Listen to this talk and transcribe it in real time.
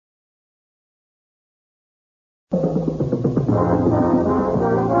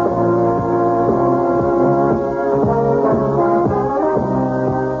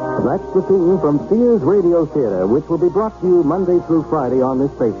the theme from Sears Radio Theater, which will be brought to you Monday through Friday on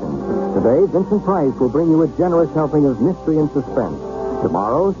this station. Today, Vincent Price will bring you a generous helping of mystery and suspense.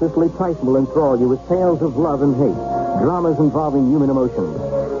 Tomorrow, Cicely Tyson will enthrall you with tales of love and hate, dramas involving human emotions.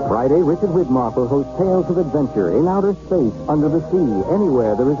 Friday, Richard Widmark will host tales of adventure in outer space, under the sea,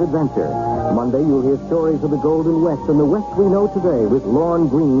 anywhere there is adventure. Monday, you'll hear stories of the Golden West and the West we know today with Lorne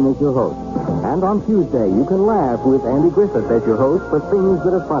Greene as your host. And on Tuesday, you can laugh with Andy Griffith as your host for things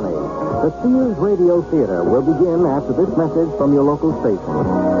that are funny. The Sears Radio Theater will begin after this message from your local station.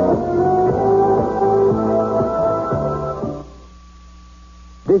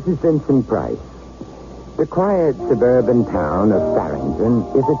 This is Vincent Price. The quiet suburban town of Farrington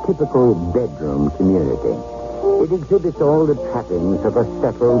is a typical bedroom community. It exhibits all the trappings of a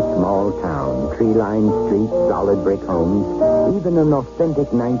settled small town, tree-lined streets, solid brick homes, even an authentic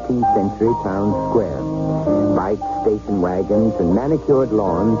 19th century town square. Bikes, station wagons, and manicured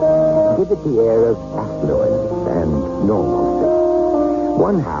lawns give it the air of affluence and normalcy.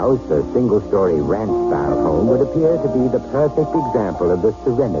 One house, a single-story ranch-style home, would appear to be the perfect example of the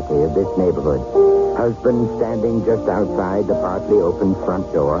serenity of this neighborhood. Husband standing just outside the partly open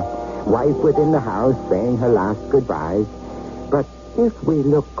front door. Wife within the house saying her last goodbyes. But if we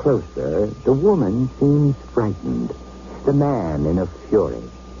look closer, the woman seems frightened. The man in a fury.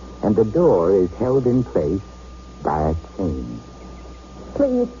 And the door is held in place by a chain.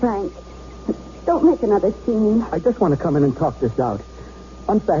 Please, Frank, don't make another scene. I just want to come in and talk this out.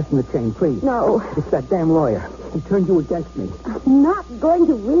 Unfasten the chain, please. No. It's that damn lawyer. He turned you against me. I'm not going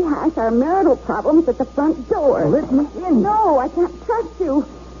to rehash our marital problems at the front door. Let me in. No, I can't trust you.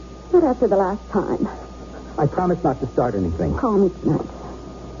 Not after the last time. I promise not to start anything. Call me tonight.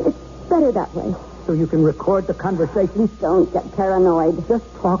 It's better that way. So you can record the conversation? Don't get paranoid. Just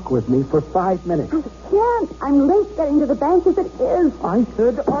talk with me for 5 minutes. I can't. I'm late getting to the bank as it is. I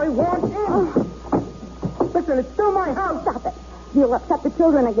said I want in. Listen, it's still my house. Stop it. You'll upset the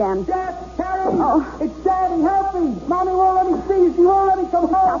children again. Dad, Terry! Oh. It's Daddy, help me! Mommy won't let me see you. She won't let me come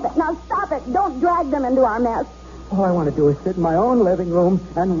home. Stop it. Now stop it. Don't drag them into our mess. All I want to do is sit in my own living room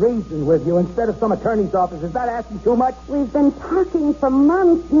and reason with you instead of some attorney's office. Is that asking too much? We've been talking for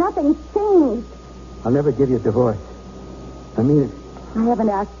months. Nothing's changed. I'll never give you a divorce. I mean it. I haven't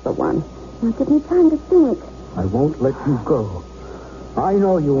asked for one. Now give me time to think. I won't let you go. I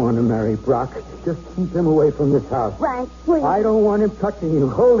know you want to marry Brock. Just keep him away from this house. Frank, please. I don't want him touching you,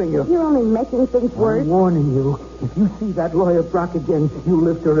 holding you. You're only making things worse. I'm warning you. If you see that lawyer Brock again, you'll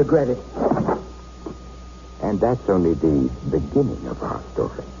live to regret it. And that's only the beginning of our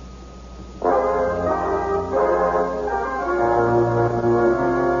story.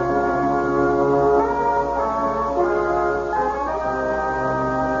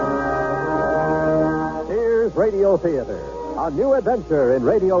 Sears Radio Theater, a new adventure in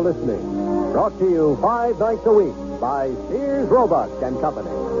radio listening. Brought to you 5 nights a week by Sears Roebuck and Company.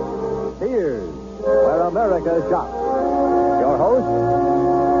 Sears, where America shops. Your host,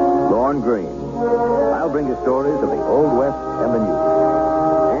 Lorne Greene. I'll bring you stories of the Old West and the New.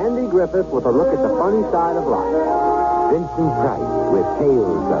 Andy Griffith with a look at the funny side of life. Vincent Price with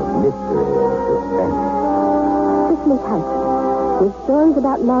tales of mystery and suspense. Cicely Tyson, with stories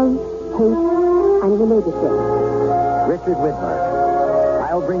about love, hate, and related things. Richard Widmark.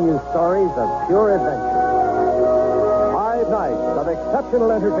 I'll bring you stories of pure adventure. 5 nights of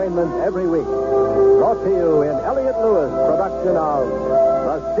exceptional entertainment every week. Brought to you in Elliott Lewis' production of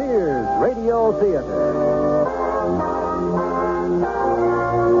the Sears Radio Theater.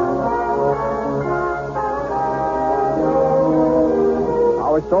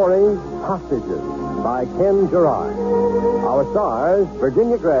 Our story, Hostages, by Ken Gerard. Our stars,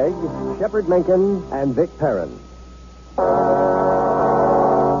 Virginia Gregg, Shepard Menken, and Vic Perrin.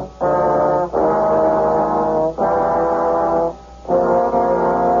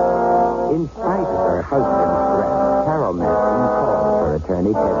 In spite of her husband's threat, Carol Manson called for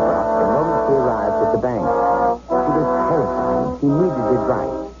attorney Ted Brock the moment she arrived at the bank. She was terrified. She needed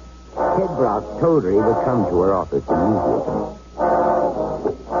advice. Ted Brock told her he would come to her office immediately.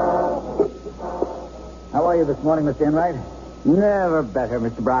 How are you this morning, Mr. Enright? Never better,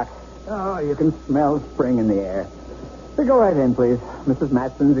 Mr. Brock. Oh, you can smell spring in the air. So go right in, please. Mrs.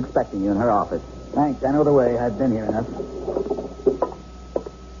 Matson's expecting you in her office. Thanks. I know the way. I've been here enough.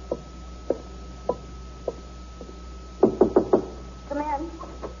 Come in.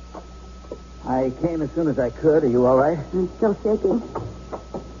 I came as soon as I could. Are you all right? I'm still shaking.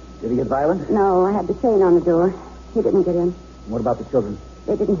 Did he get violent? No, I had the chain on the door. He didn't get in. What about the children?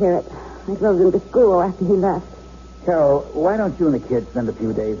 They didn't hear it. I drove them to school after he left. Carol, why don't you and the kids spend a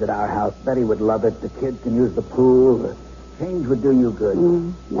few days at our house? Betty would love it. The kids can use the pool, the change would do you good.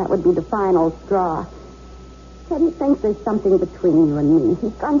 That would be the final straw. Teddy thinks there's something between you and me.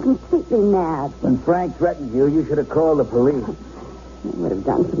 He's gone completely mad. When Frank threatened you, you should have called the police. It would have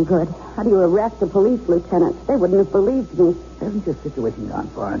done some good. How do you arrest a police lieutenant? They wouldn't have believed me. Hasn't your situation gone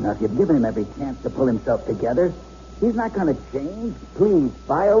far enough? You've given him every chance to pull himself together. He's not going to change. Please,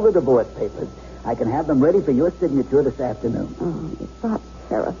 file the divorce papers. I can have them ready for your signature this afternoon. Oh, the thought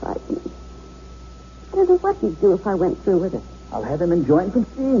terrifies me. I don't know what he'd do if I went through with it. I'll have him enjoying from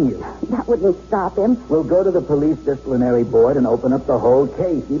seeing you. That wouldn't stop him. We'll go to the police disciplinary board and open up the whole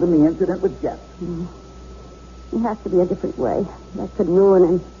case, even the incident with Jeff. There has to be a different way. That could ruin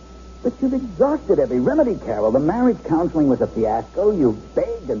him. But you've exhausted every remedy, Carol. The marriage counseling was a fiasco. You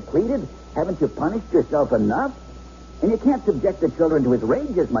begged and pleaded. Haven't you punished yourself enough? And you can't subject the children to his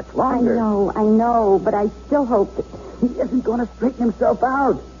rages much longer. I know, but I still hope that... He isn't going to straighten himself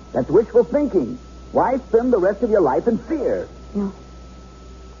out. That's wishful thinking. Why spend the rest of your life in fear? No,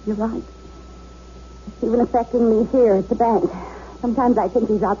 you're right. It's even affecting me here at the bank. Sometimes I think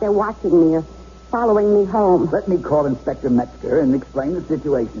he's out there watching me or following me home. Let me call Inspector Metzger and explain the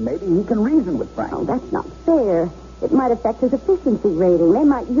situation. Maybe he can reason with Frank. Oh, that's not fair. It might affect his efficiency rating. They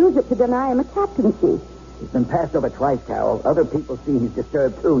might use it to deny him a captaincy. He's been passed over twice, Carol. Other people see he's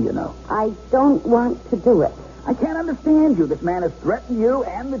disturbed, too, you know. I don't want to do it. I can't understand you. This man has threatened you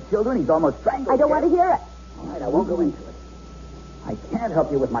and the children. He's almost strangled you. I don't want to hear it. All right, I won't go into it. I can't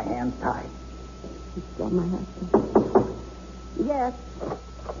help you with my hands tied. He's still my husband. Yes.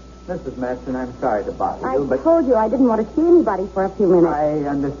 Mrs. Matson, I'm sorry to bother I you, but... told you I didn't want to see anybody for a few minutes. I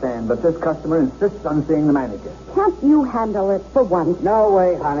understand, but this customer insists on seeing the manager. Can't you handle it for once? No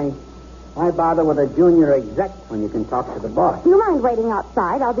way, honey. Why bother with a junior exec when you can talk to the boss? Do you mind waiting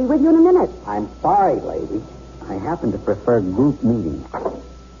outside? I'll be with you in a minute. I'm sorry, lady. I happen to prefer group meetings.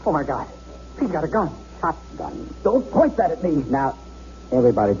 Oh, my God. He's got a gun. Shotgun. Don't point that at me. Now,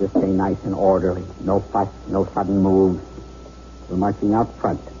 everybody just stay nice and orderly. No fuss, no sudden moves. We're marching out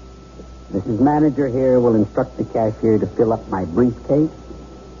front. Mrs. Manager here will instruct the cashier to fill up my briefcase.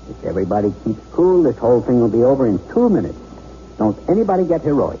 If everybody keeps cool, this whole thing will be over in 2 minutes. Don't anybody get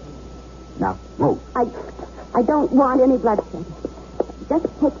heroic. Now, move. I don't want any bloodshed.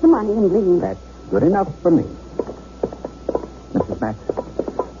 Just take the money and leave. That's good enough for me. Mrs. Matson,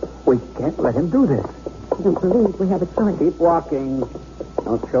 we can't let him do this. I don't believe we have a choice. Keep walking.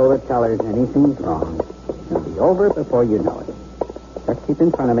 Don't show the tellers anything's wrong. It'll be over before you know it. Just keep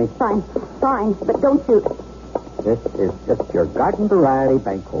in front of me. Fine, but don't shoot. This is just your garden variety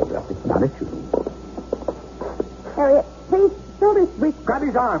bank holdup. It's not a shooting. Harriet, please fill this brief. Grab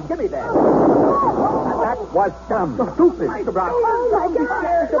his arm. Give me that. That was dumb. Stupid. Mr. Brock. Oh, my God.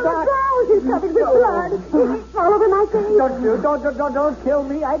 Mr. Brock. He's covered with blood. He's all over my face. Don't kill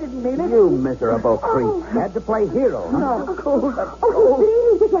me. I didn't mean it. You miserable creep. You had to play hero. Huh?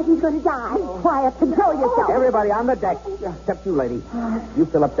 Oh, he's bleeding to death. He's going to die. Quiet. Control yourself. Everybody on the deck. Except you, lady. You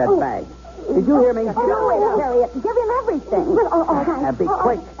fill up that bag. Did you hear me? No, Harriet. Give him everything. All right. And be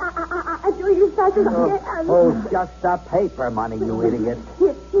quick. I do you, Sergeant. Oh, just the paper money, you idiot.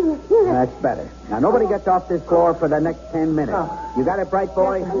 Here. That's better. Now, nobody gets off this floor for the next 10 minutes. You got it, bright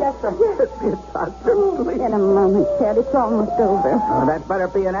boy? Yes, sir. In a moment, Ted. It's almost over. Oh, that better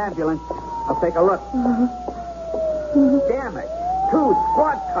be an ambulance. I'll take a look. Damn it. 2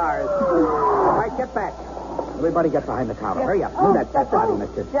 squad cars. All right, get back. Everybody get behind the counter. Hurry up. Move that dead body,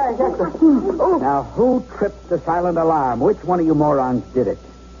 mister. Yes, sir. Now, who tripped the silent alarm? Which one of you morons did it?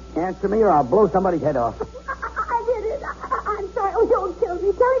 Answer me or I'll blow somebody's head off. I did it. I'm sorry. Oh, don't kill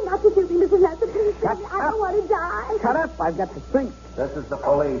me. Tell him not to shoot me, Mrs. Matson. Please tell me. I don't want to die. Shut up. I've got the strength. This is the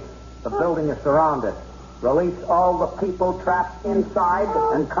police. The building is surrounded. Release all the people trapped inside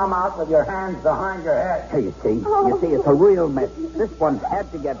and come out with your hands behind your head. Here, you see, it's a real mess. This one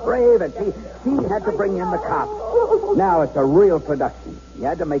had to get brave, and she had to bring in the cops. Now it's a real production. You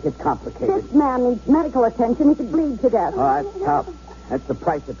had to make it complicated. This man needs medical attention. He could bleed to death. Oh, that's tough. That's the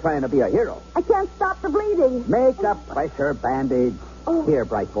price of trying to be a hero. I can't stop the bleeding. Make a pressure bandage. Here,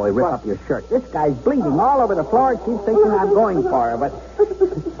 bright boy, rip up your shirt. This guy's bleeding all over the floor. She's thinking I'm going for her, but...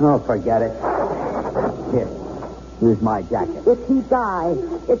 Oh, forget it. Here, here's my jacket. If he dies,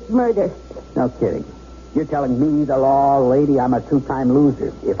 it's murder. No kidding. You're telling me, the law lady, I'm a 2-time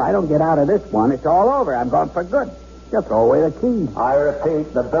loser. If I don't get out of this one, it's all over. I'm gone for good. You'll throw away the key. I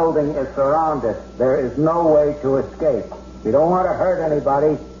repeat, the building is surrounded. There is no way to escape. You don't want to hurt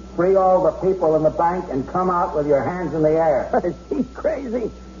anybody. Free all the people in the bank and come out with your hands in the air. Is he crazy?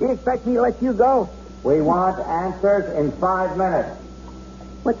 He expects me to let you go? We want answers in 5 minutes.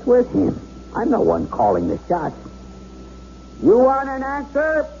 What's with him? I'm the one calling the shots. You want an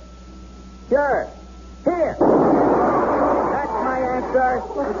answer? Sure. Here. answer?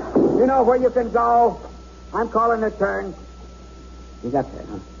 You know where you can go? I'm calling the turn. You got that,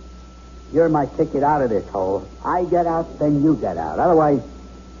 huh? You're my ticket out of this hole. I get out, then you get out. Otherwise,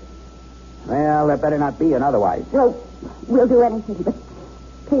 well, there better not be an otherwise. Well, we'll do anything, but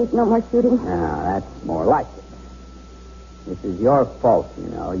please, no more shooting. Now, that's more like it. This is your fault, you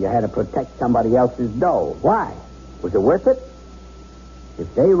know. You had to protect somebody else's dough. Why? Was it worth it?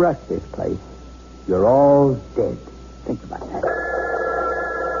 If they rush this place, you're all dead. Think about that.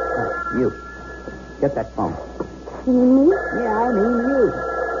 You. Get that phone. You mean me? Yeah, I mean you.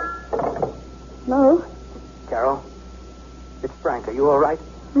 Hello? Carol, it's Frank. Are you all right?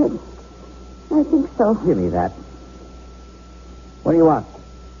 I think so. Give me that. What do you want?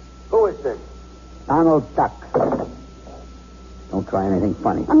 Who is this? Donald Duck. Don't try anything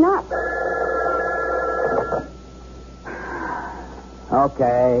funny. I'm not.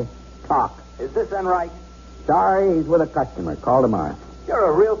 Okay. Talk. Is this Enright? Sorry, he's with a customer. Call tomorrow. You're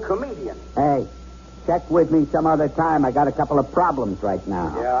a real comedian. Hey, check with me some other time. I got a couple of problems right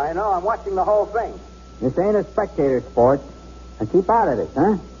now. Yeah, I know. I'm watching the whole thing. This ain't a spectator sport. And keep out of this,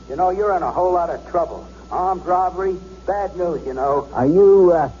 huh? You know, you're in a whole lot of trouble. Armed robbery, bad news, you know. Are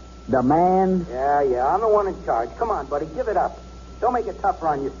you, the man? Yeah, I'm the one in charge. Come on, buddy, give it up. Don't make it tougher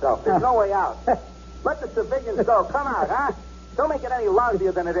on yourself. There's no way out. Let the civilians go. Come out, huh? Don't make it any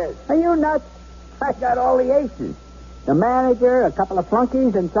lousier than it is. Are you nuts? I got all the aces. The manager, a couple of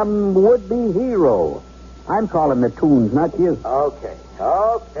flunkies, and some would-be hero. I'm calling the tunes, not you. Okay,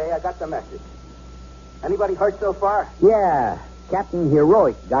 I got the message. Anybody hurt so far? Yeah, Captain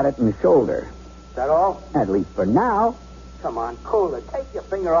Heroic got it in the shoulder. Is that all? At least for now. Come on, cool it. Take your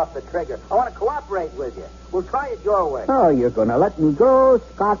finger off the trigger. I want to cooperate with you. We'll try it your way. Oh, you're going to let me go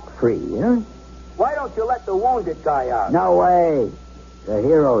scot-free, huh? Why don't you let the wounded guy out? No way. The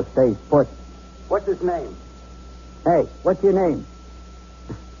hero stays put. What's his name? Hey, what's your name?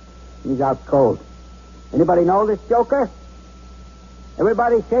 He's out cold. Anybody know this joker?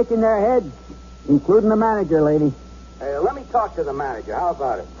 Everybody's shaking their heads, including the manager, lady. Hey, let me talk to the manager. How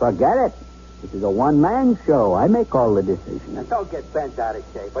about it? Forget it. This is a one-man show. I make all the decisions. Now, don't get bent out of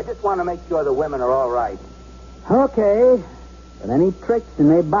shape. I just want to make sure the women are all right. Okay. But any tricks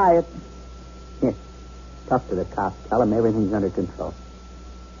and they buy it. Here, talk to the cop. Tell him everything's under control.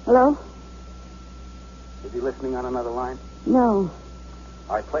 Hello? Is he listening on another line? No.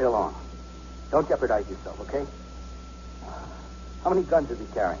 All right, play along. Don't jeopardize yourself, okay? How many guns is he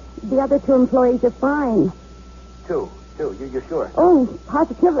carrying? The other two employees are fine. Two. You're sure? Oh,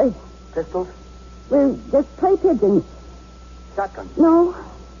 positively. Pistols? We're just play pigeons. Shotguns? No,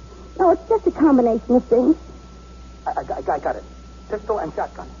 it's just a combination of things. I got it. Pistol and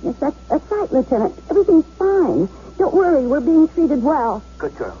shotgun. Yes, that's right, Lieutenant. Everything's fine. Don't worry, we're being treated well.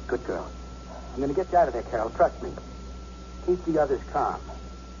 Good girl. I'm going to get you out of there, Carol. Trust me. Keep the others calm.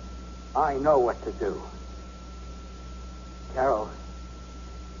 I know what to do. Carol,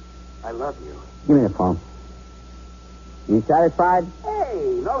 I love you. Give me the phone. You satisfied?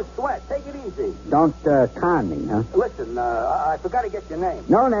 Hey, no sweat. Take it easy. Don't con me, huh? Listen, I forgot to get your name.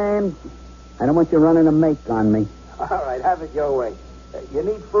 No names. I don't want you running a make on me. All right, have it your way. You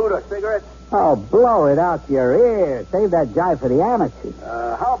need food or cigarettes? Oh, blow it out your ear. Save that jive for the amateurs.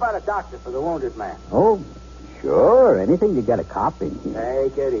 How about a doctor for the wounded man? Oh, sure. Anything to get a cop in here.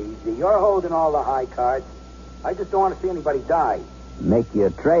 Take it easy. You're holding all the high cards. I just don't want to see anybody die. Make you a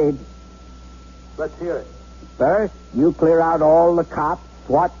trade. Let's hear it. First, you clear out all the cops,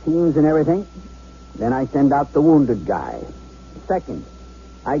 SWAT teams, and everything. Then I send out the wounded guy. Second,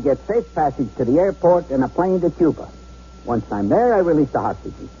 I get safe passage to the airport and a plane to Cuba. Once I'm there, I release the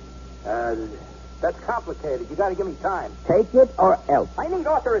hostages. That's complicated. You got to give me time. Take it or else. I need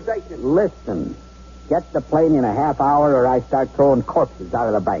authorization. Listen, get the plane in a half hour or I start throwing corpses out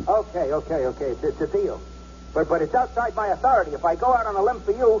of the bank. Okay. It's a deal. But it's outside my authority. If I go out on a limb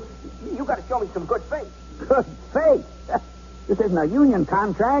for you, you got to show me some good faith. Good faith? This isn't a union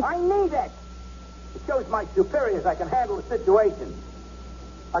contract. I need it. It shows my superiors I can handle the situation.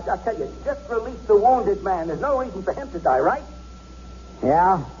 I'll tell you, just release the wounded man. There's no reason for him to die, right?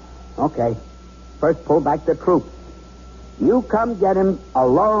 Yeah, okay. First, pull back the troops. You come get him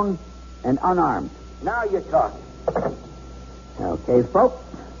alone and unarmed. Now you're talking. Okay, folks.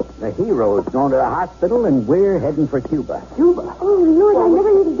 The hero's going to the hospital, and we're heading for Cuba. Cuba? Oh, Lord, I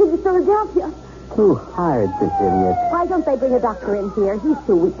never needed to visit Philadelphia. Who hired this idiot? Why don't they bring a doctor in here? He's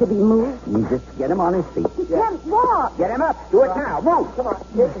too weak to be moved. You just get him on his feet. He can't walk. Get him up. Do it now. Move. Come on.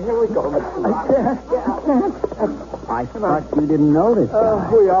 Here we go. I thought you didn't notice.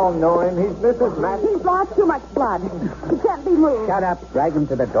 We all know him. He's Mrs. Matt. He's lost too much blood. He can't be moved. Shut up. Drag him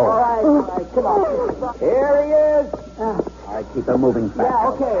to the door. All right. Come on. Here he is. All right, keep it moving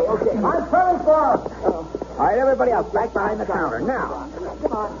fast. Yeah, okay. I'm coming for him. All right, everybody else, back behind the counter. Now.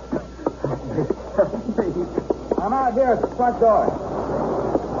 Come on. I'm out here at the front door.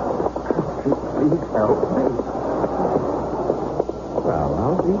 Please help me. Well,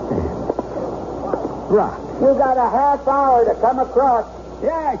 I'll be damned. Rock. You got a half hour to come across.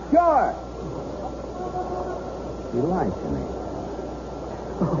 Yeah, sure. She lied to me.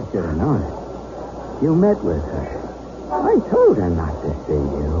 I should have known it. You met with her. I told her not to see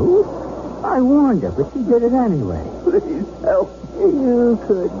you. I warned her, but she did it anyway. Please help me. You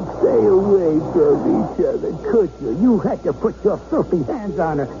couldn't stay away from each other, could you? You had to put your filthy hands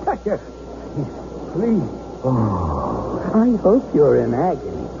on her. Touch her. Please. Oh, I hope you're in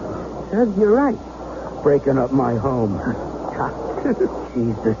agony. Serves you right. Breaking up my home.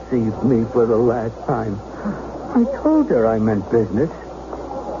 She's deceived me for the last time. I told her I meant business.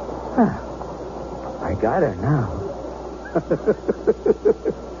 I got her now.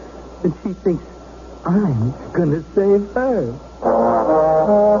 And she thinks I'm gonna save her.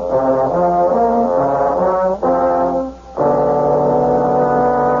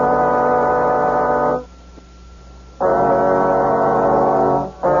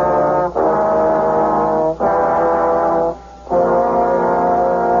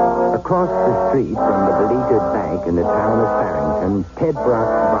 Across the street from the beleaguered bank in the town of Farrington, Ted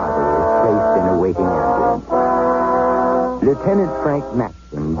Brock's body is placed in a waiting ambulance. Lieutenant Frank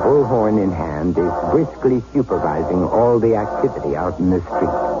Maxson, bullhorn in hand, is briskly supervising all the activity out in the street.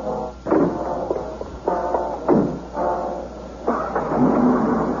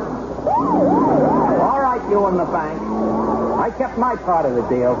 All right, you in the bank. I kept my part of the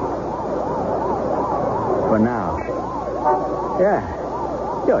deal. For now. Yeah.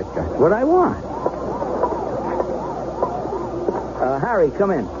 You're just what I want. Harry,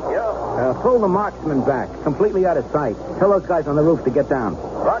 come in. Yeah. Pull the marksman back, completely out of sight. Tell those guys on the roof to get down.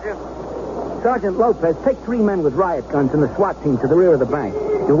 Roger. Sergeant Lopez, take 3 men with riot guns and the SWAT team to the rear of the bank.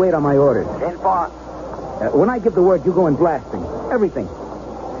 You wait on my orders. In for. When I give the word, you go in blasting. Everything.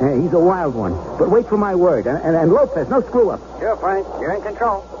 He's a wild one. But wait for my word. And Lopez, no screw-up. Sure, Frank. You're in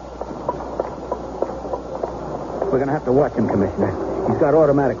control. We're going to have to watch him, Commissioner. He's got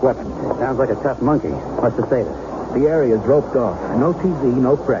automatic weapons. Sounds like a tough monkey. What's the status? The area's roped off. No TV,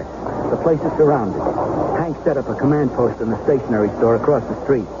 no press. The place is surrounded. Hank set up a command post in the stationery store across the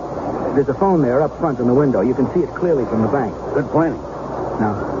street. There's a phone there up front in the window. You can see it clearly from the bank. Good planning.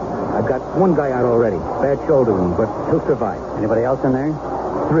 Now, I've got one guy out already. Bad shoulder wound, but he'll survive. Anybody else in there?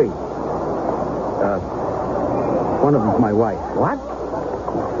 3. One of them's my wife. What?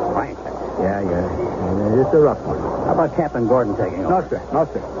 Frank. Yeah. It's a rough one. How about Captain Gordon taking over? No,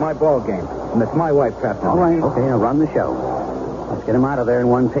 sir. My ball game. And it's my wife trapped in All there. right. Okay, I'll run the show. Let's get him out of there in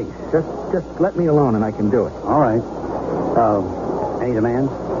one piece. Just let me alone and I can do it. All right. Any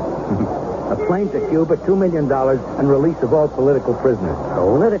demands? A plane to Cuba, $2 million, and release of all political prisoners.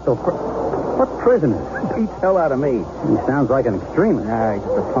 What prisoners? Beats hell out of me. He sounds like an extremist. He's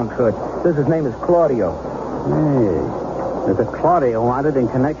just a punk hood. Says his name is Claudio. Hey, there's a Claudio wanted in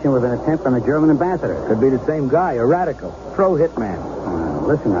connection with an attempt on the German ambassador. Could be the same guy, a radical. Pro-hitman.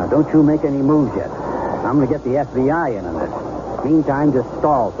 Listen now, don't you make any moves yet. I'm going to get the FBI in on this. Meantime, just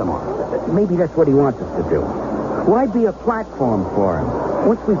stall some more. Maybe that's what he wants us to do. Why be a platform for him?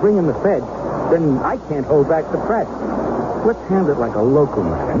 Once we bring in the feds, then I can't hold back the press. Let's handle it like a local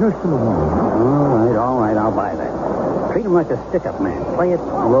matter. Nurse him along. All right, I'll buy that. Treat him like a stick-up man. Play it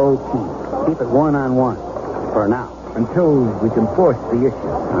low-key. Keep it one-on-one. For now. Until we can force the issue.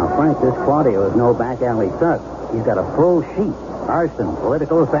 Now, Frank, this Claudio is no back-alley thug. He's got a full sheet. Arson,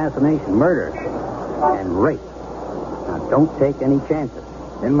 political assassination, murder, and rape. Now, don't take any chances.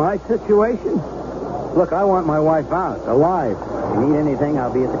 In my situation? Look, I want my wife out, alive. If you need anything,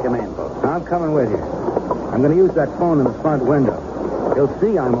 I'll be at the command post. I'm coming with you. I'm going to use that phone in the front window. He'll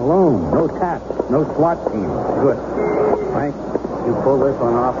see I'm alone. No taps, no SWAT team. Good. Frank, you pull this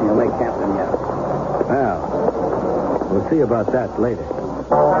one off and you'll make Captain yell. Well, we'll see about that later.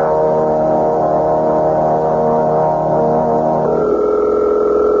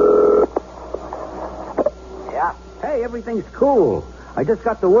 Yeah. Hey, everything's cool. I just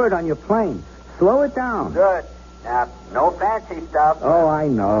got the word on your plane. Slow it down. Good. Now, no fancy stuff. Oh, I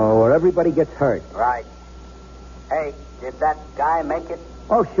know, or everybody gets hurt. Right. Hey, did that guy make it?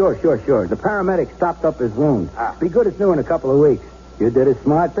 Oh, sure. The paramedic stopped up his wound. Ah. Be good as new in a couple of weeks. You did a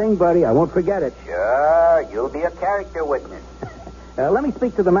smart thing, buddy. I won't forget it. Sure, you'll be a character witness. Let me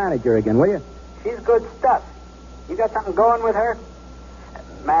speak to the manager again, will you? She's good stuff. You got something going with her?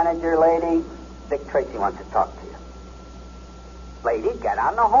 Manager lady, Dick Tracy wants to talk to you. Lady, get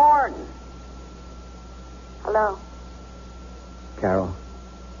on the horn. Hello. Carol.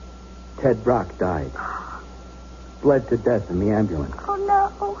 Ted Brock died. Bled to death in the ambulance. Oh,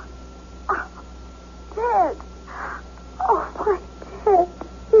 no. Oh, Ted. Oh, my Ted.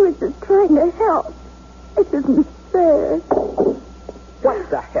 He was just trying to help. It isn't fair. What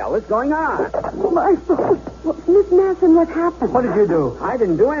the hell is going on? My fault. Well, Miss Masson, what happened? What did you do? I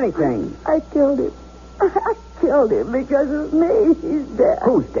didn't do anything. I killed him. I killed him because of me. He's dead.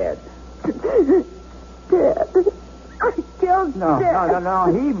 Who's dead? Dead. I killed No.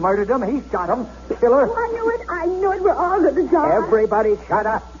 He murdered him. He shot him. Killer. I knew it. We're all going to die. Everybody shut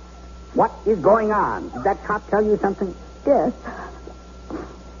up. What is going on? Did that cop tell you something? Yes.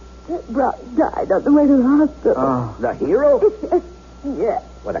 Ted Brock died on the way to the hospital. Oh, the hero? Yes.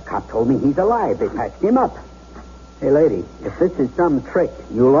 Well, the cop told me he's alive. They patched him up. Hey, lady, if this is some trick,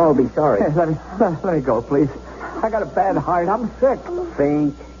 you'll all be sorry. Let me go, please. I got a bad heart. I'm sick.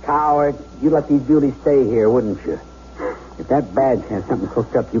 Think, coward. You let these beauties stay here, wouldn't you? If that badge has something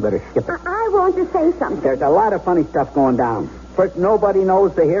cooked up, you better ship it. I want to say something. There's a lot of funny stuff going down. First, nobody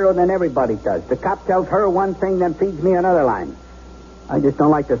knows the hero, then everybody does. The cop tells her one thing, then feeds me another line. I just don't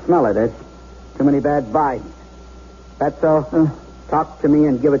like the smell of this. Too many bad vibes. That's so? Talk to me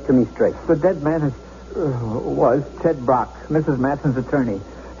and give it to me straight. The dead man was Ted Brock, Mrs. Matson's attorney.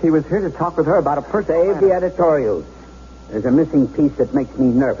 He was here to talk with her about a personal Save the editorials. There's a missing piece that makes me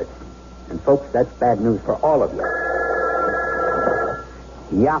nervous. And, folks, that's bad news for all of you.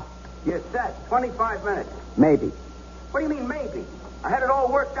 Yeah, You're set. 25 minutes. maybe. What do you mean, maybe? I had it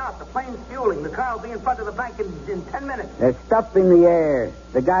all worked out. The plane's fueling. The car will be in front of the bank in 10 minutes. There's stuff in the air.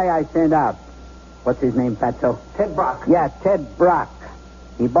 The guy I sent out. What's his name, Fatso? Ted Brock. Yeah, Ted Brock.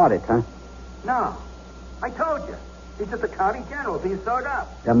 He bought it, huh? No. I told you. He's at the county general being sewed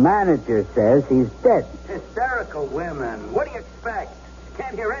up. The manager says he's dead. Hysterical women. What do you expect?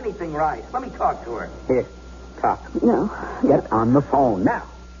 Can't hear anything right. Let me talk to her. Here, talk. No. Get on the phone now.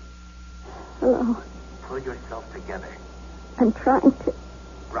 Hello. Pull yourself together. I'm trying to.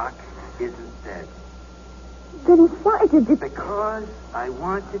 Brock isn't dead. Then why did you... Because I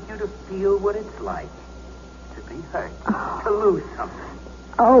wanted you to feel what it's like to be hurt, to lose something.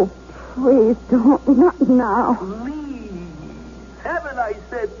 Oh, please don't. Not now. Please. Haven't I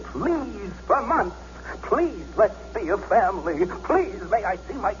said please for months? Please, let's be a family. Please, may I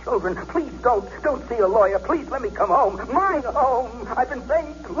see my children. Please don't see a lawyer. Please let me come home. My home. I've been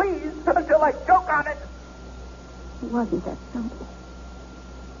saying please until I choke on it. It wasn't that simple.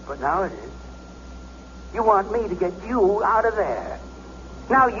 But now it is. You want me to get you out of there.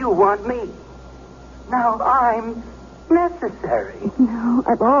 Now you want me. Now I'm necessary. No,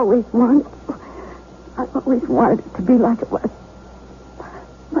 I've always wanted it to be like it was.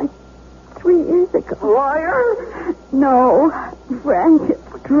 Like 3 years ago. Lawyer? No, Frank,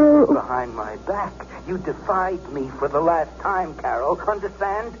 it's true. Behind my back, you defied me for the last time, Carol.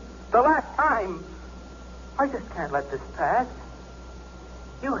 Understand? The last time. I just can't let this pass.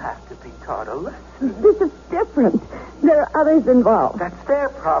 You have to be taught a lesson. This is different. There are others involved. That's their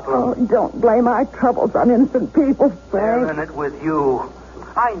problem. Oh, don't blame our troubles on innocent people, They're Frank. in it with you.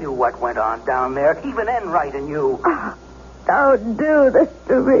 I knew what went on down there. Even Enright and you. Don't do this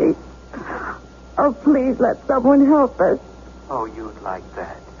to me. Oh, please let someone help us. Oh, you'd like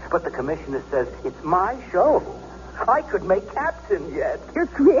that. But the commissioner says it's my show. I could make captain yet. You're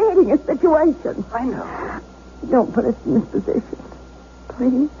creating a situation. I know. Don't put us in this position.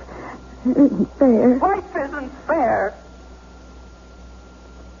 Please. It isn't fair. Life isn't fair.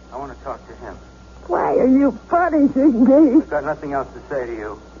 I want to talk to him. Why are you punishing me? I've got nothing else to say to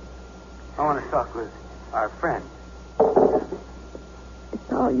you. I want to talk with our friend.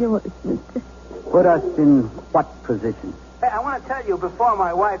 It's all yours, mister. Put us in what position? Hey, I want to tell you before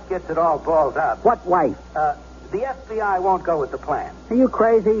my wife gets it all balled up. What wife? The FBI won't go with the plan. Are you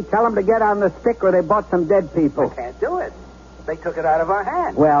crazy? Tell them to get on the stick or they bought some dead people. They can't do it. They took it out of our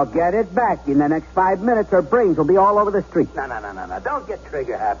hands. Well, get it back. In the next 5 minutes, her brains will be all over the street. No. Don't get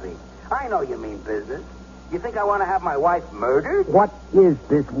trigger happy. I know you mean business. You think I want to have my wife murdered? What is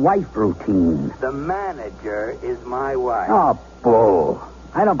this wife routine? The manager is my wife. Oh, bull.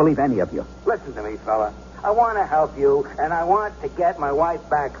 I don't believe any of you. Listen to me, fella. I want to help you, and I want to get my wife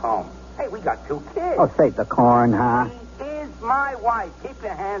back home. Hey, we got 2 kids. Oh, save the corn, huh? She is my wife. Keep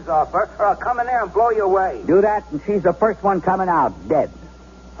your hands off her, or I'll come in there and blow you away. Do that, and she's the first one coming out, dead.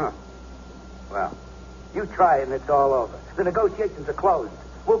 Huh. Well, you try it, and it's all over. The negotiations are closed.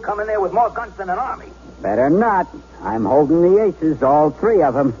 We'll come in there with more guns than an army. Better not. I'm holding the aces, all 3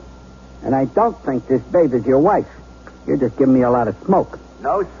 of them. And I don't think this babe is your wife. You're just giving me a lot of smoke.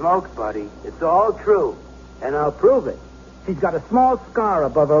 No smoke, buddy. It's all true. And I'll prove it. She's got a small scar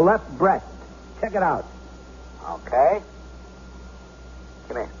above her left breast. Check it out. Okay.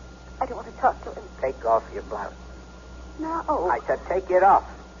 Come here. I don't want to talk to him. Take off your blouse. No. I said take it off.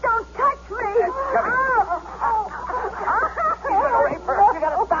 Don't touch me. Come here. He's going to rape her. You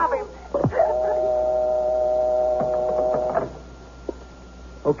got to stop him.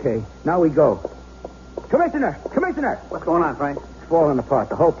 Okay, now we go. Commissioner! What's going on, Frank? It's falling apart.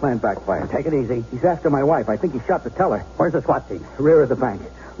 The whole plan backfired. Take it easy. He's after my wife. I think he shot the teller. Where's the SWAT team? Rear of the bank.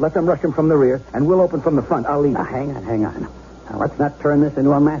 Let them rush him from the rear, and we'll open from the front. I'll lead. Now, hang on. Now, let's not turn this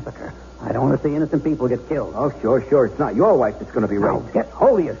into a massacre. I don't want to see innocent people get killed. Oh, sure. It's not your wife that's going to be Now, raped. get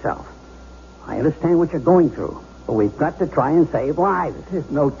hold of yourself. I understand what you're going through, but we've got to try and save lives. There's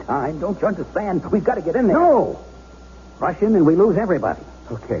no time. Don't you understand? We've got to get in there. No! Rush in and we lose everybody.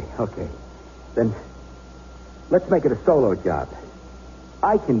 Okay. Then let's make it a solo job.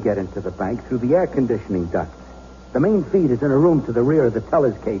 I can get into the bank through the air conditioning ducts. The main feed is in a room to the rear of the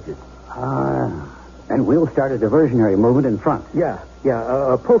teller's cages. And we'll start a diversionary movement in front. Yeah.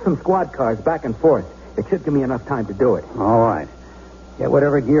 Pull some squad cars back and forth. It should give me enough time to do it. All right. Get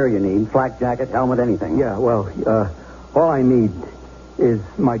whatever gear you need, flak jacket, helmet, anything. Yeah, well, all I need is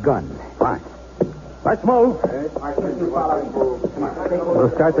my gun. Fine. Let's move.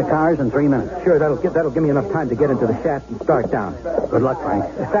 We'll start the cars in 3 minutes. Sure, that'll give me enough time to get into the shaft and start down. Good luck, Frank.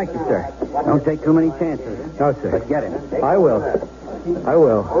 Thank you, sir. Don't take too many chances. No, sir. But get him. I will.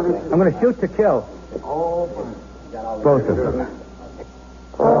 I'm going to shoot to kill. Both of them.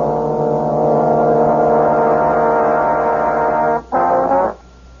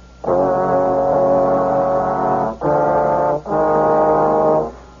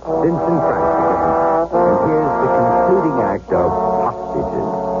 Vincent Price again. And here's the concluding act of Hostages.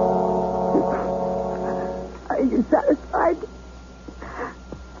 Are you satisfied?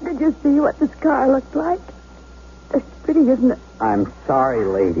 Did you see what the scar looked like? It's pretty, isn't it? I'm sorry,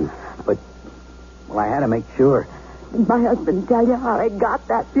 lady, but, well, I had to make sure. Did my husband tell you how I got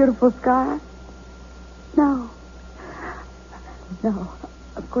that beautiful scar? No,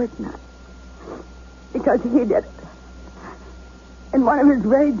 of course not. Because he did it. In one of his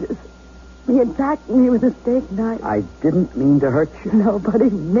rages, he attacked me with a steak knife. I didn't mean to hurt you. Nobody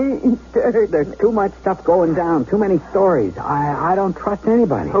means to hurt me. There's too much stuff going down, too many stories. I don't trust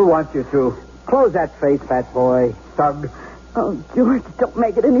anybody. Who wants you to? Close that face, fat boy. Thug. Oh, George, don't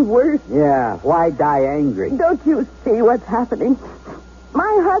make it any worse. Yeah, why die angry? Don't you see what's happening?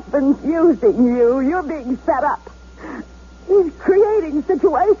 My husband's using you. You're being set up. He's creating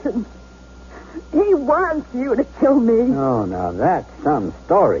situations. He wants you to kill me. Oh, now that's some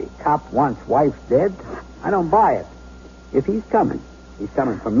story. Cop wants wife dead? I don't buy it. If he's coming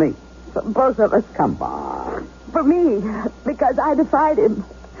for me. For both of us. Come on. For me, because I defied him.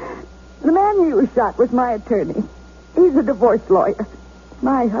 The man you shot was my attorney. He's a divorce lawyer.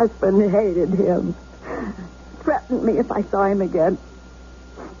 My husband hated him. Threatened me if I saw him again.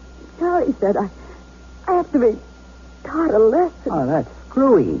 Charlie said I have to be taught a lesson. Oh, that's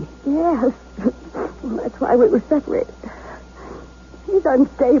screwy. Yes. That's why we were separated. He's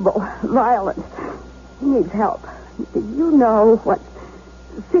unstable, violent. He needs help. Do you know what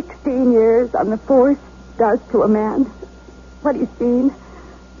 16 years on the force does to a man? What he's seen?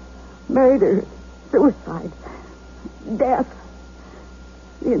 Murder, suicide, death.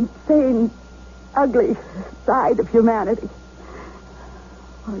 The insane, ugly side of humanity.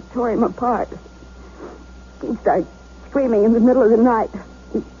 Well, it tore him apart. He started screaming in the middle of the night.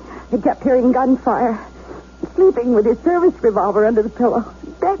 He kept hearing gunfire. Sleeping with his service revolver under the pillow.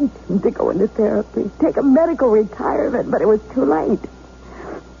 Begged him to go into therapy. Take a medical retirement, but it was too late.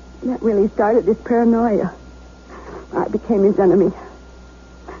 That really started his paranoia. I became his enemy.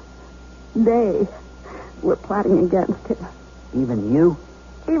 They were plotting against him. Even you?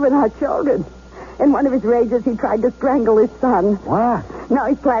 Even our children. In one of his rages, he tried to strangle his son. What? Now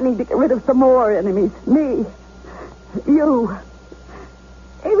he's planning to get rid of some more enemies. Me. You.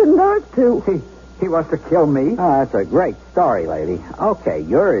 Even those two. He wants to kill me? Oh, that's a great story, lady. Okay,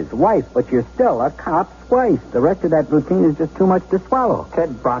 you're his wife, but you're still a cop's wife. The rest of that routine is just too much to swallow.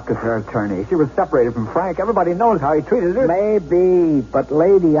 Ted Brock is her attorney. She was separated from Frank. Everybody knows how he treated her. Maybe, but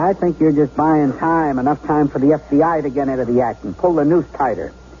lady, I think you're just buying time. Enough time for the FBI to get into the act and pull the noose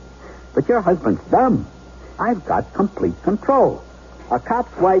tighter. But your husband's dumb. I've got complete control. A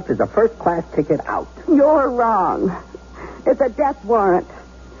cop's wife is a first-class ticket out. You're wrong. It's a death warrant.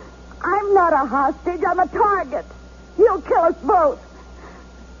 I'm not a hostage. I'm a target. He'll kill us both.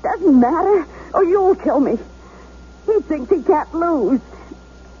 Doesn't matter. Or you'll kill me. He thinks he can't lose.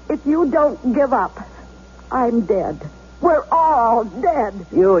 If you don't give up, I'm dead. We're all dead.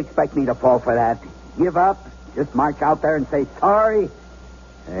 You expect me to fall for that? Give up? Just march out there and say sorry?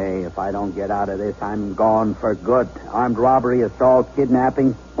 Hey, if I don't get out of this, I'm gone for good. Armed robbery, assault,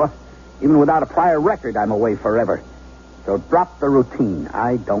 kidnapping. Well, even without a prior record, I'm away forever. So drop the routine.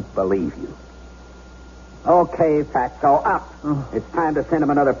 I don't believe you. Okay, Fatso, up. It's time to send him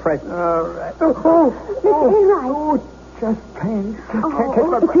another present. All right. Enright. Just pain.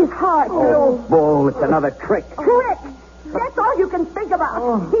 It's his heart. Oh, bull, it's another trick. Trick! That's all you can think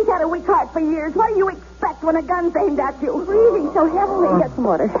about. He's had a weak heart for years. What do you expect when a gun's aimed at you? Breathing so heavily. Get some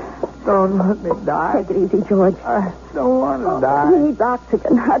water. Don't let me die. Take it easy, George. I don't want to He die. needs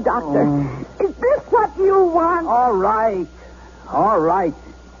oxygen. A doctor. Is this what you want? All right. All right.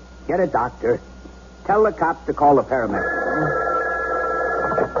 Get a doctor. Tell the cops to call the paramedics.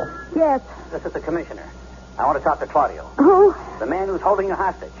 Yes. This is the commissioner. I want to talk to Claudio. Who? The man who's holding you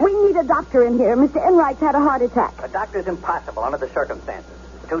hostage. We need a doctor in here. Mr. Enright's had a heart attack. A doctor's impossible under the circumstances.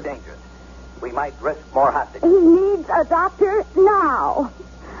 It's too dangerous. We might risk more hostages. He needs a doctor now.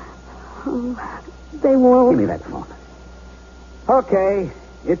 Oh, they won't. Give me that phone. Okay,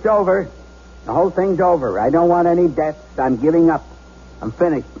 it's over. The whole thing's over. I don't want any deaths. I'm giving up. I'm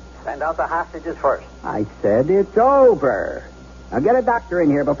finished. Send out the hostages first. I said it's over. Now get a doctor in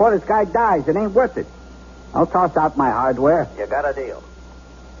here before this guy dies. It ain't worth it. I'll toss out my hardware. You got a deal.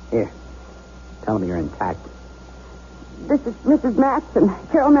 Here. Tell me you're intact. This is Mrs. Matson.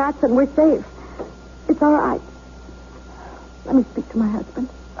 Carol Matson. We're safe. It's all right. Let me speak to my husband.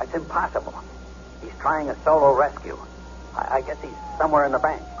 That's impossible. He's trying a solo rescue. I guess he's somewhere in the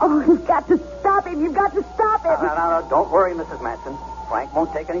bank. Oh, you've got to stop him. You've got to stop him. No. Don't worry, Mrs. Matson. Frank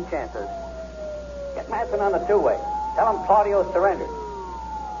won't take any chances. Get Matson on the two-way. Tell him Claudio surrendered.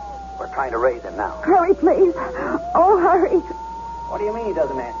 We're trying to raise him now. Hurry, please. Oh, hurry. What do you mean he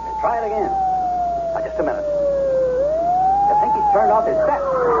doesn't answer? Try it again. Now, just a minute. You think he's turned off his set?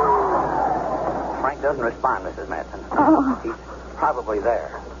 Frank doesn't respond, Mrs. Matson. Oh. He's probably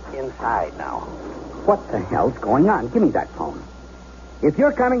there. Inside now. What the hell's going on? Give me that phone. If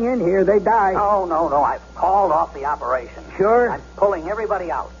you're coming in here, they die. No. I've called off the operation. Sure? I'm pulling everybody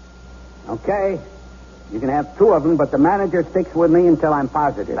out. Okay. You can have two of them, but the manager sticks with me until I'm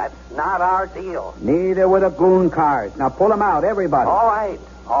positive. That's not our deal. Neither with the goon cars. Now pull them out, everybody. All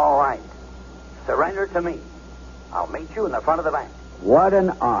right. Surrender to me. I'll meet you in the front of the bank. What an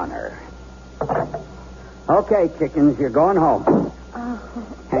honor. Okay, chickens, you're going home.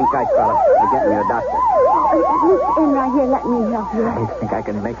 Hang tight, fella. We're getting you a doctor. Miss Enright, here, let me help you. I think I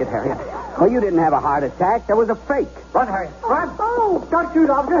can make it, Harriet. Oh, you didn't have a heart attack. That was a fake. Run, Harriet. Run. Oh, don't shoot,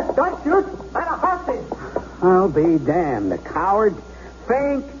 officer. Don't shoot. I'm a hostage. I'll be damned. The coward.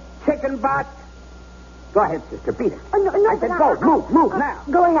 Faint. Chicken butt. Go ahead, sister. Beat it. No, I said go. Move now.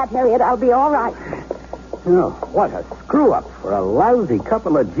 Go ahead, Harriet. I'll be all right. Oh, what a screw-up for a lousy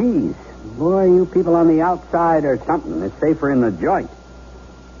couple of G's. Boy, you people on the outside or something. It's safer in the joint.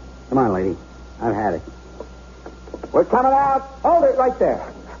 Come on, lady. I've had it. We're coming out. Hold it right there.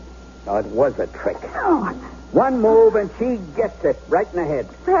 Oh, it was a trick. Oh, One move and she gets it right in the head.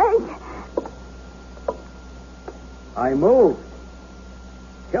 Frank. I moved.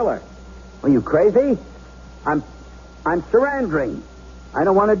 Kill her. Are you crazy? I'm surrendering. I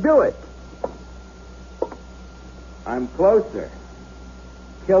don't want to do it. I'm closer.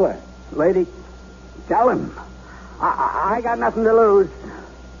 Kill her. Lady, tell him. I got nothing to lose.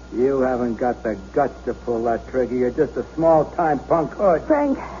 You haven't got the guts to pull that trigger. You're just a small-time punk hood.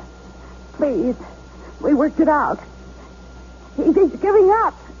 Frank, please. We worked it out. He's giving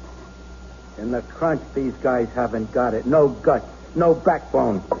up. In the crunch, these guys haven't got it. No guts. No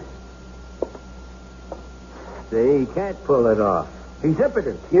backbone. See, he can't pull it off. He's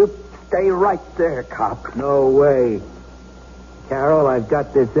impotent. You stay right there, cop. No way. Carol, I've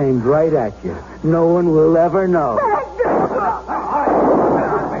got this aimed right at you. No one will ever know. No.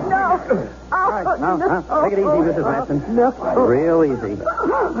 Take it easy, Mrs. Matson. No. Real easy.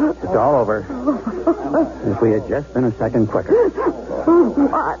 It's all over. If we had just been a second quicker.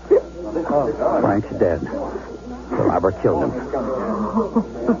 What? Frank's dead. The robber killed him.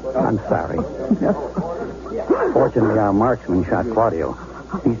 I'm sorry. Fortunately, our marksman shot Claudio.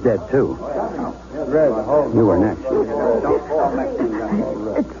 He's dead, too. You were next.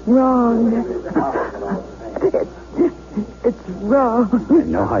 It's wrong. It's wrong. I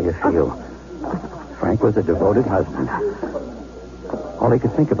know how you feel. Frank was a devoted husband. All he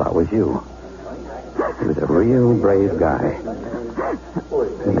could think about was you. He was a real brave guy.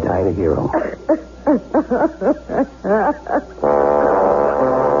 He died a hero.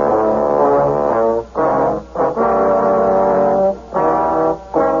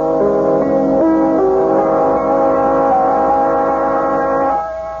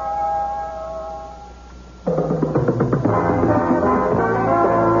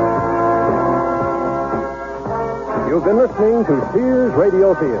 listening to Sears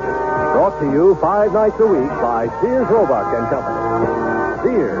Radio Theater, brought to you 5 nights a week by Sears Roebuck and Company.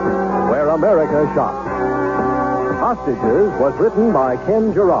 Sears, where America shops. Hostages was written by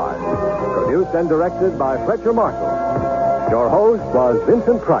Ken Gerard, produced and directed by Fletcher Marshall. Your host was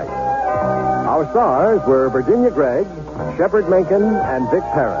Vincent Price. Our stars were Virginia Gregg, Shepard Menken, and Vic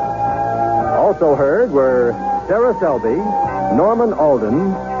Perrin. Also heard were Sarah Selby, Norman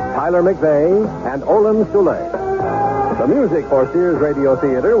Alden, Tyler McVeigh, and Olin Soule. The music for Sears Radio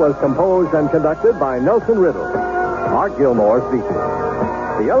Theater was composed and conducted by Nelson Riddle. Mark Gilmore speaking.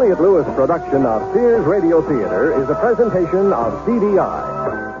 The Elliott Lewis production of Sears Radio Theater is a presentation of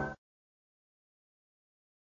CDI.